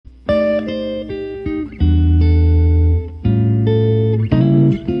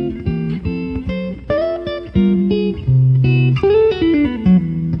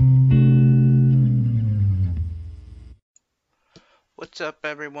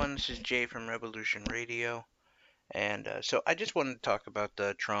everyone. This is Jay from Revolution Radio. And so I just wanted to talk about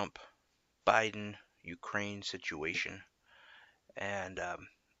the Trump Biden Ukraine situation and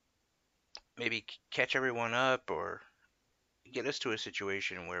maybe catch everyone up or get us to a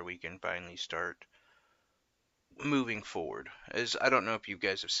situation where we can finally start moving forward. As I don't know if you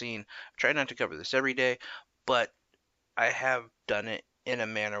guys have seen, I try not to cover this every day, but I have done it in a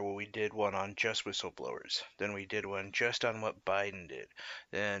manner where we did one on just whistleblowers. Then we did one just on what Biden did.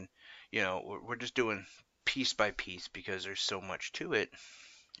 Then, we're just doing piece by piece because there's so much to it.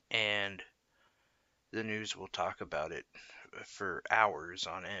 And the news will talk about it for hours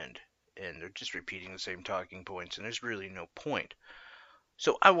on end. And they're just repeating the same talking points. And there's really no point.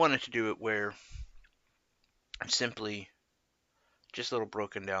 So I wanted to do it where it's simply just little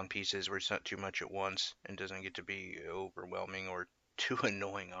broken down pieces where it's not too much at once and doesn't get to be overwhelming or too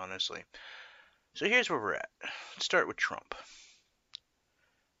annoying, honestly. So here's where we're at. Let's start with Trump.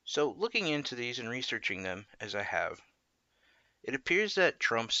 So looking into these and researching them as I have, it appears that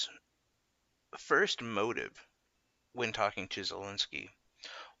Trump's first motive when talking to Zelensky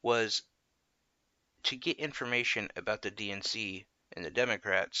was to get information about the DNC and the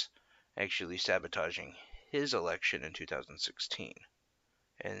Democrats actually sabotaging his election in 2016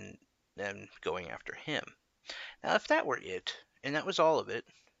 and then going after him. Now, if that were it, and that was all of it,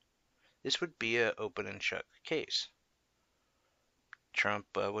 this would be an open and shut case. Trump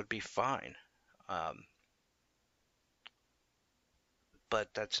would be fine. But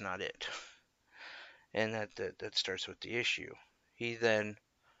that's not it. And that starts with the issue. He then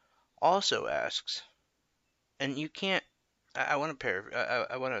also asks, and you can't. I want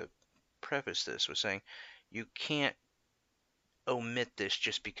to preface this with saying you can't omit this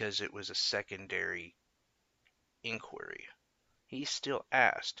just because it was a secondary inquiry. He still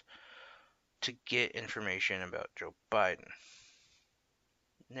asked to get information about Joe Biden.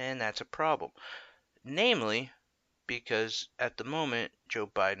 And that's a problem. Namely, because at the moment, Joe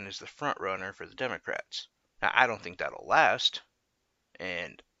Biden is the front runner for the Democrats. Now, I don't think that'll last.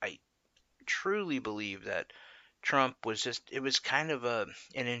 And I truly believe that Trump was it was kind of an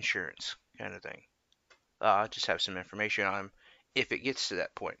insurance kind of thing. I'll just have some information on him if it gets to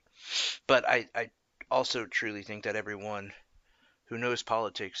that point. But I also truly think that everyone who knows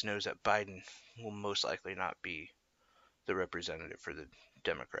politics knows that Biden will most likely not be the representative for the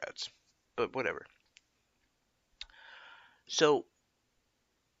Democrats. But whatever. So,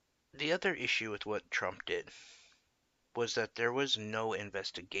 the other issue with what Trump did was that there was no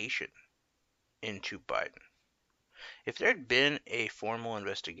investigation into Biden. If there had been a formal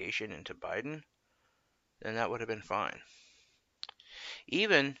investigation into Biden, then that would have been fine.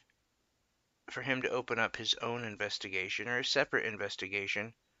 Even for him to open up his own investigation or a separate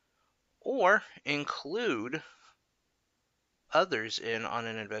investigation or include others in on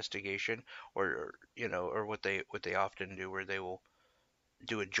an investigation or what they often do where they will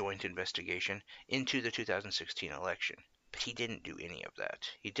do a joint investigation into the 2016 election. But he didn't do any of that.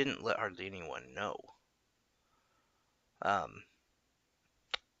 He didn't let hardly anyone know.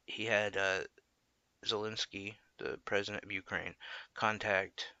 He had Zelensky, the president of Ukraine,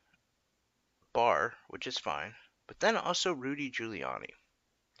 contact Barr, which is fine, but then also Rudy Giuliani.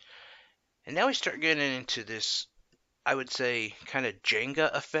 And now we start getting into this, I would say, kind of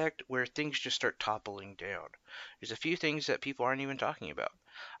Jenga effect where things just start toppling down. There's a few things that people aren't even talking about.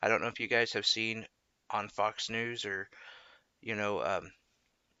 I don't know if you guys have seen on Fox News or,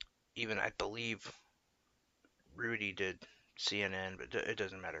 even I believe Rudy did CNN, but it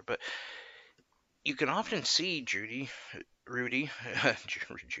doesn't matter. But you can often see Rudy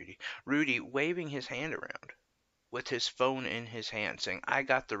waving his hand around with his phone in his hand saying, I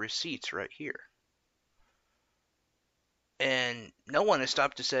got the receipts right here. And no one has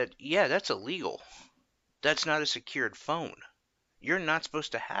stopped and said, yeah, that's illegal. That's not a secured phone. You're not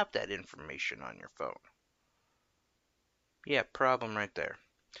supposed to have that information on your phone. Yeah, problem right there.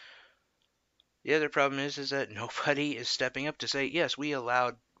 The other problem is that nobody is stepping up to say, yes, we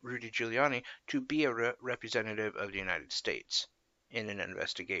allowed Rudy Giuliani to be a representative of the United States in an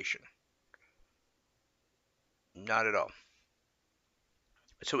investigation. Not at all.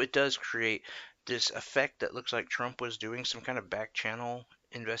 So it does create this effect that looks like Trump was doing some kind of back channel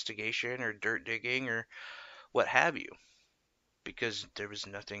investigation or dirt digging or what have you, because there was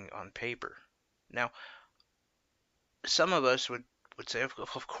nothing on paper. Now, some of us would say,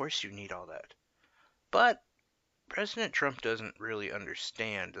 of course you need all that. But President Trump doesn't really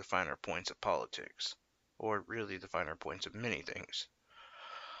understand the finer points of politics, or really the finer points of many things.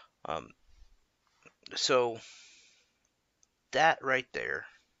 So that right there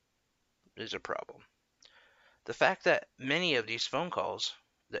is a problem. The fact that many of these phone calls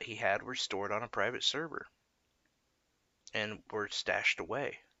that he had were stored on a private server and were stashed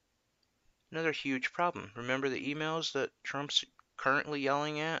away. Another huge problem. Remember the emails that Trump's currently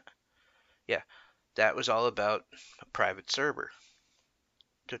yelling at? Yeah, that was all about a private server.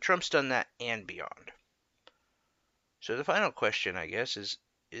 So Trump's done that and beyond. So the final question, I guess, is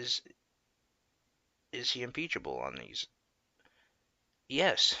is he impeachable on these?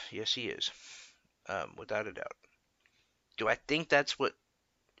 Yes, yes, he is, without a doubt. Do I think that's what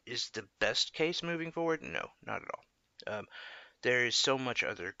is the best case moving forward? No, not at all. There is so much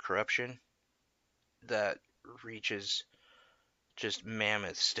other corruption that reaches just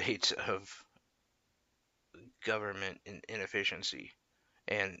mammoth states of government inefficiency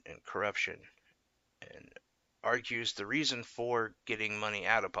and corruption, and argues the reason for getting money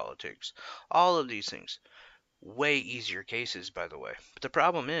out of politics. All of these things. Way easier cases, by the way. But the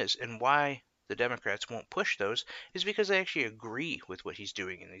problem is, and why the Democrats won't push those, is because they actually agree with what he's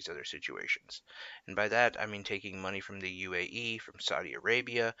doing in these other situations. And by that, I mean taking money from the UAE, from Saudi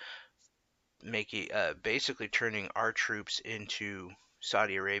Arabia, making basically turning our troops into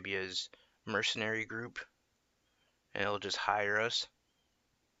Saudi Arabia's mercenary group, and it'll just hire us.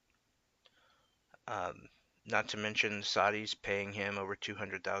 Um, Not to mention the Saudis paying him over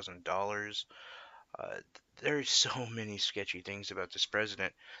 $200,000. Uh, there's so many sketchy things about this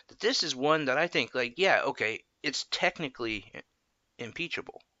president that this is one that I think, like, yeah, okay, it's technically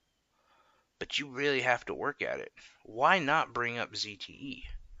impeachable, but you really have to work at it. Why not bring up ZTE?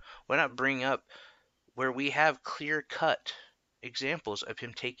 Why not bring up where we have clear cut examples of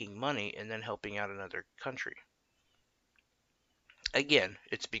him taking money and then helping out another country? Again,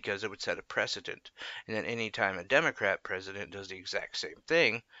 it's because it would set a precedent. And then anytime a Democrat president does the exact same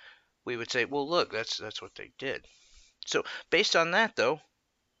thing, we would say, well, look, that's what they did. So based on that, though,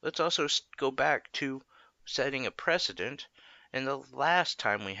 let's also go back to setting a precedent. And the last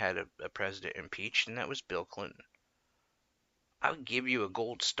time we had a president impeached, and that was Bill Clinton. I'll give you a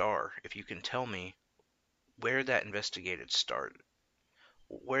gold star if you can tell me where that investigation started.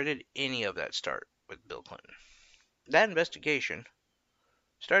 Where did any of that start with Bill Clinton? That investigation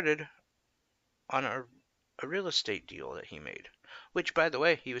started on a real estate deal that he made, which, by the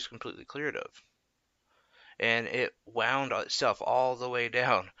way, he was completely cleared of. And it wound itself all the way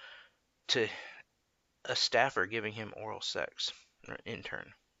down to a staffer giving him oral sex, or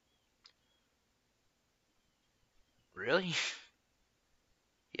intern. Really?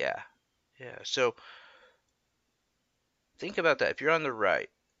 Yeah. Yeah. So think about that. If you're on the right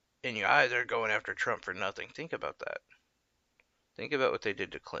and you're either going after Trump for nothing, think about that. Think about what they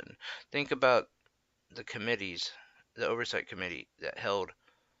did to Clinton. Think about the committees, the oversight committee that held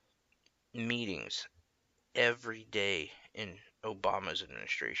meetings every day in Obama's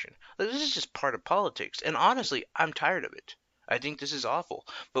administration. Like, this is just part of politics. And honestly, I'm tired of it. I think this is awful.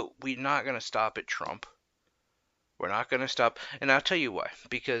 But we're not going to stop at Trump. We're not going to stop. And I'll tell you why.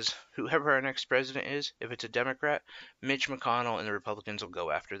 Because whoever our next president is, if it's a Democrat, Mitch McConnell and the Republicans will go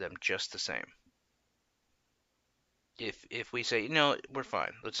after them just the same. If we say, no, we're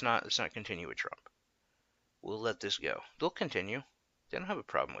fine. Let's not continue with Trump. We'll let this go. They'll continue. They don't have a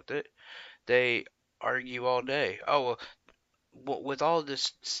problem with it. They argue all day. Oh, well, with all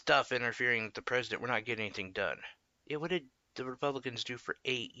this stuff interfering with the president, we're not getting anything done. Yeah, what did the Republicans do for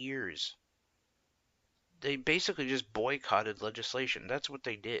 8 years? They basically just boycotted legislation. That's what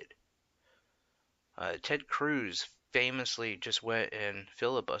they did. Ted Cruz famously just went and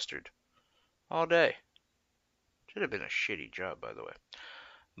filibustered all day. Should have been a shitty job, by the way.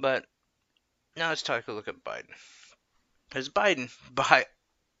 But now let's take a look at Biden. Because Biden, by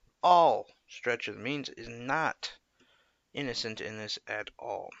all stretch of the means, is not innocent in this at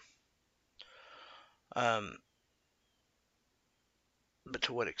all. But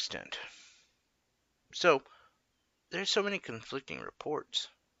to what extent? So, there's so many conflicting reports.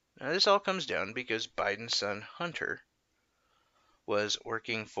 Now, this all comes down because Biden's son, Hunter, was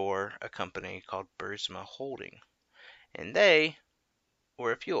working for a company called Burisma Holding. And they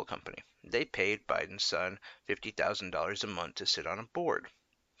were a fuel company. They paid Biden's son $50,000 a month to sit on a board.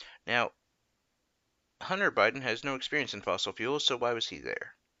 Now, Hunter Biden has no experience in fossil fuels, so why was he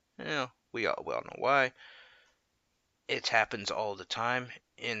there? Well, we all well know why. It happens all the time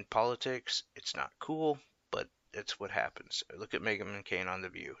in politics. It's not cool, but it's what happens. Look at Meghan McCain on The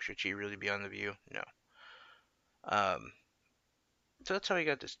View. Should she really be on The View? No. So that's how he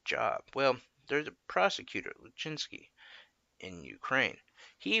got this job. Well, there's a prosecutor, Luchinsky, in Ukraine.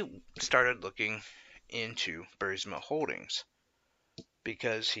 He started looking into Burisma Holdings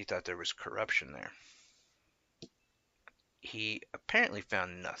because he thought there was corruption there. He apparently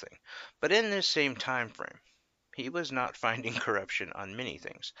found nothing. But in this same time frame, He was not finding corruption on many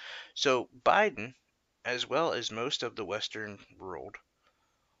things. So Biden, as well as most of the Western world,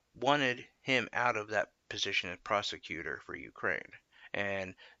 wanted him out of that position as prosecutor for Ukraine.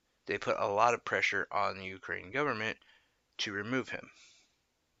 And they put a lot of pressure on the Ukraine government to remove him.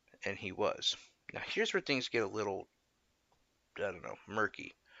 And he was. Now, here's where things get a little, I don't know,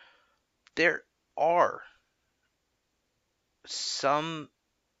 murky. There are some,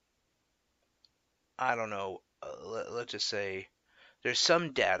 I don't know, let's just say, there's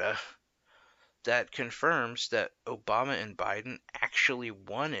some data that confirms that Obama and Biden actually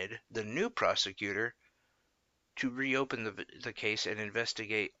wanted the new prosecutor to reopen the case and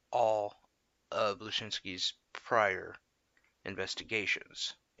investigate all of Lushinsky's prior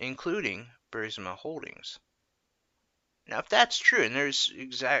investigations, including Burisma Holdings. Now, if that's true, and there's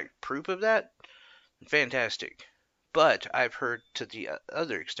exact proof of that, fantastic. But I've heard to the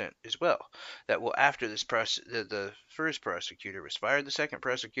other extent as well that after this the first prosecutor was fired, the second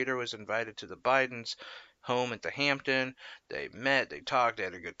prosecutor was invited to the Bidens' home at the Hampton. They met, they talked, they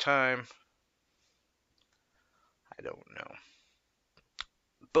had a good time. I don't know.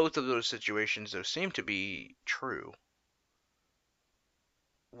 Both of those situations, though, seem to be true.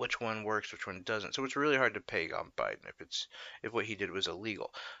 Which one works, which one doesn't. So it's really hard to peg on Biden if what he did was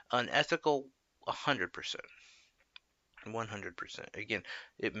illegal. Unethical, 100%. 100%. Again,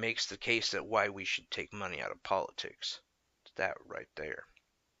 it makes the case that why we should take money out of politics. It's that right there.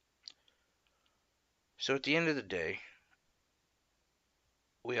 So at the end of the day,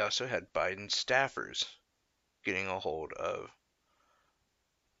 we also had Biden staffers getting a hold of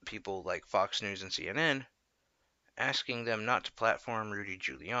people like Fox News and CNN, asking them not to platform Rudy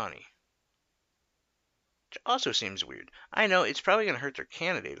Giuliani. Which also seems weird. I know it's probably going to hurt their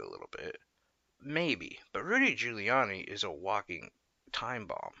candidate a little bit. Maybe. But Rudy Giuliani is a walking time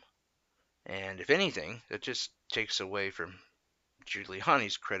bomb. And if anything, that just takes away from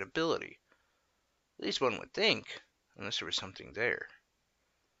Giuliani's credibility. At least one would think, unless there was something there.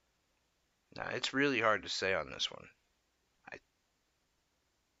 Now, it's really hard to say on this one.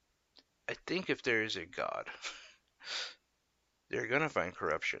 I think if there is a God, they're going to find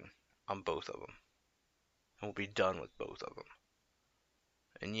corruption on both of them. And we'll be done with both of them.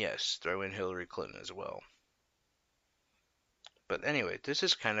 And yes, throw in Hillary Clinton as well. But anyway, this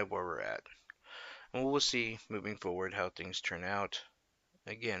is kind of where we're at. And we'll see moving forward how things turn out.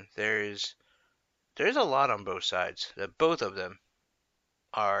 Again, there's a lot on both sides. That both of them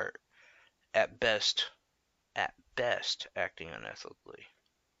are at best acting unethically.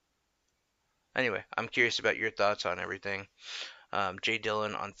 Anyway, I'm curious about your thoughts on everything. Jay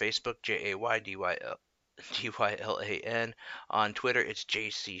Dillon on Facebook, JayDylan. On Twitter, it's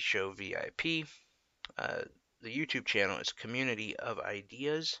JC Show VIP. The YouTube channel is Community of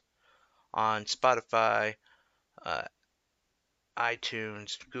Ideas. On Spotify,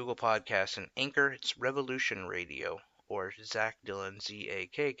 iTunes, Google Podcasts, and Anchor, it's Revolution Radio, or Zach Dillon,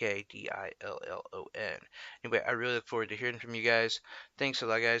 ZAKKDILLON. Anyway, I really look forward to hearing from you guys. Thanks a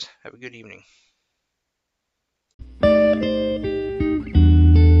lot, guys. Have a good evening.